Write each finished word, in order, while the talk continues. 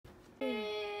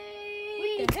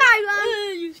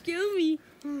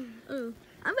Oh,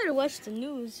 I better watch the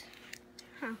news.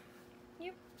 Huh.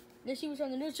 Yep. Let's see what's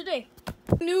on the news today.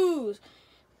 News.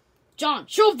 John,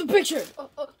 show up the picture.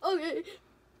 Okay.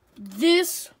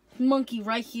 This monkey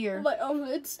right here. My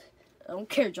armpits. I don't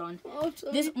care, John. Oh,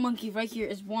 sorry. This monkey right here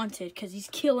is wanted because he's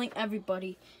killing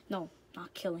everybody. No,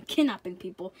 not killing. Kidnapping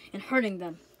people and hurting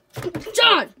them.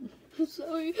 John! I'm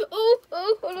sorry. Oh,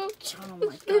 hold on. John, oh my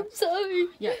God. I'm sorry.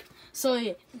 Yeah. So,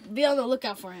 yeah, be on the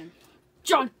lookout for him.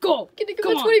 John, go! Can I get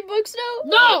Come my on. 20 bucks now?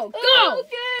 No! Go! Oh,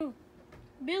 okay.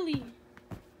 Billy.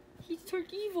 He's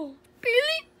turned evil.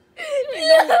 Billy?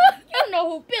 You know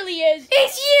who Billy is.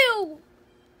 It's you!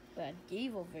 But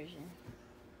evil version.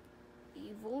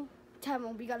 Evil?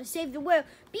 Tyrone, we gotta save the world.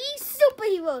 Be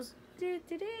superheroes.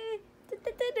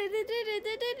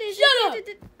 Shut up!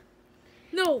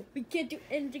 No, we can't do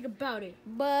anything about it.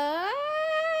 But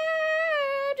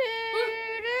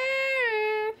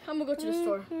I'm gonna go to the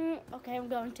store. okay, I'm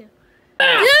going to.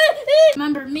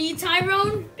 Remember me,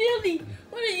 Tyrone? Billy,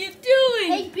 what are you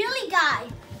doing? Hey, Billy guy.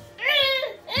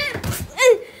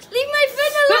 Leave my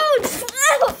friend alone.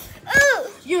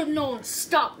 You no one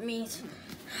stop me.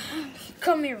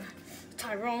 Come here,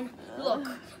 Tyrone. Look,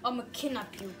 I'm gonna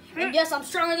kidnap you. And yes, I'm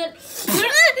stronger than.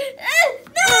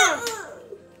 No!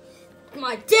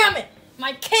 My damn it!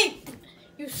 My cape!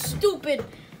 You stupid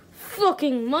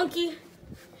fucking monkey!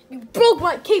 You broke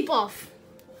my cape off!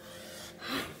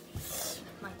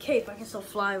 My cape, I can still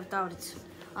fly without it.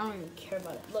 I don't even care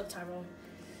about it. Look, Tyrone,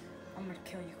 I'm gonna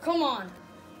kill you. Come on!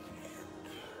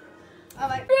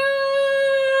 Alright.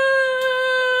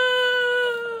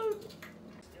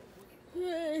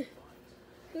 Hey,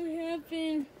 what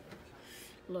happened?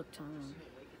 Look, Tyrone.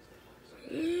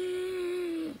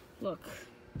 Look.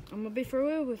 I'm gonna be for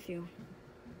real with you.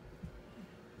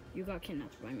 You got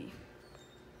kidnapped by me.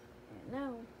 And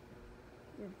now,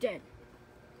 you're dead.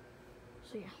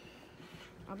 So yeah,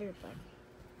 I'll be right back.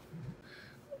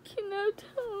 I cannot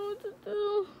tell what to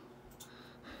do.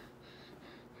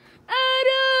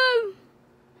 Adam!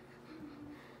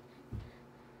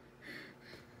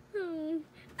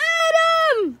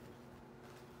 Adam!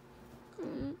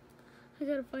 I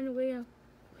gotta find a way out.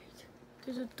 Wait,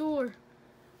 there's a door.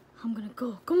 I'm gonna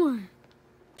go. Come on.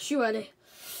 Shoot at it.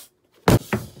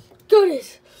 Do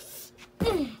this.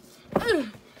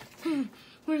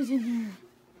 What is in here?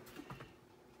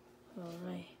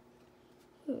 Alright.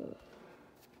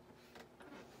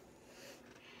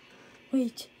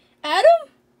 Wait. Adam?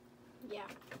 Yeah.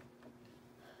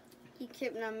 He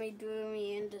kidnapped me, threw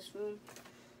me in this room.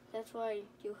 That's why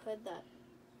you heard that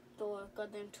door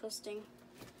got them twisting.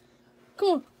 Come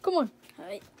on. Come on.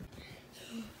 Alright.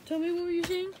 Tell me, what were you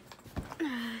saying?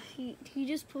 He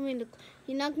just put me in the.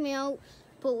 He knocked me out,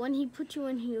 but when he put you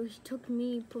in here, he took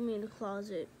me, put me in the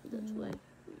closet. That's why.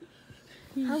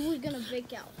 How are we gonna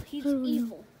break out? He's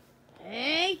evil.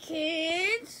 Hey,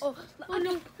 kids. Oh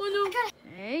no!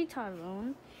 Hey,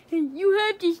 Tyrone. You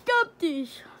have to stop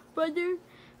this, brother.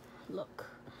 Look,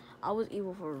 I was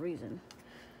evil for a reason.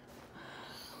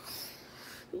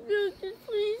 Just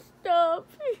please stop.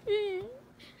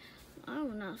 I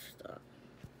will not stop.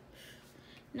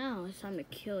 Now it's time to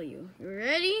kill you. You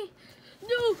ready?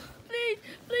 No, please,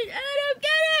 Adam,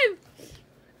 get him!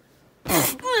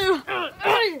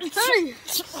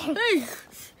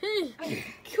 Hey,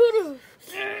 kill him.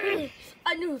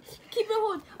 I knew. Keep it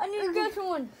hold. I need to get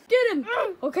someone. Get him.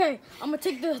 Okay, I'm gonna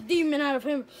take the demon out of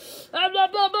him. Blah, blah,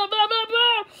 blah, blah, blah, blah,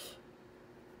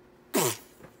 blah.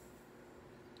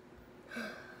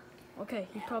 Okay,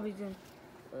 he probably didn't.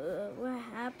 What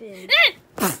happened?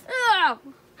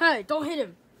 Hey, don't hit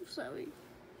him. I'm sorry.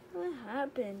 What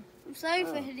happened? I'm sorry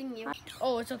for hitting you.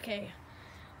 Oh, it's okay.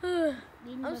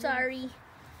 I'm sorry.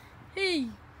 Hey,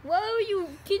 why were you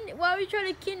trying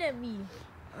to kidnap me?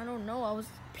 I don't know. I was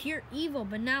pure evil,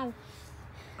 but now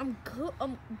I'm good.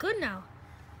 I'm good now.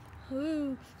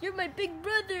 Ooh, you're my big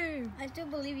brother. I still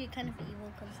believe you're kind of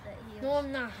evil because that he. No,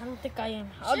 I'm not. I don't think I am.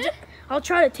 I'll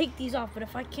try to take these off, but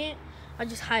if I can't, I'll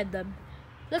just hide them.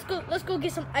 Let's go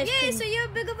get some ice cream. Yay! So you're a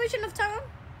bigger version of Tyrone?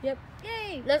 Yep.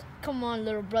 Yay! Come on,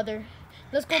 little brother.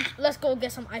 Let's go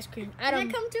get some ice cream. Adam, Can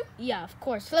I come too? Yeah, of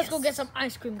course. Let's go get some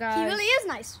ice cream, guys. He really is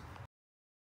nice.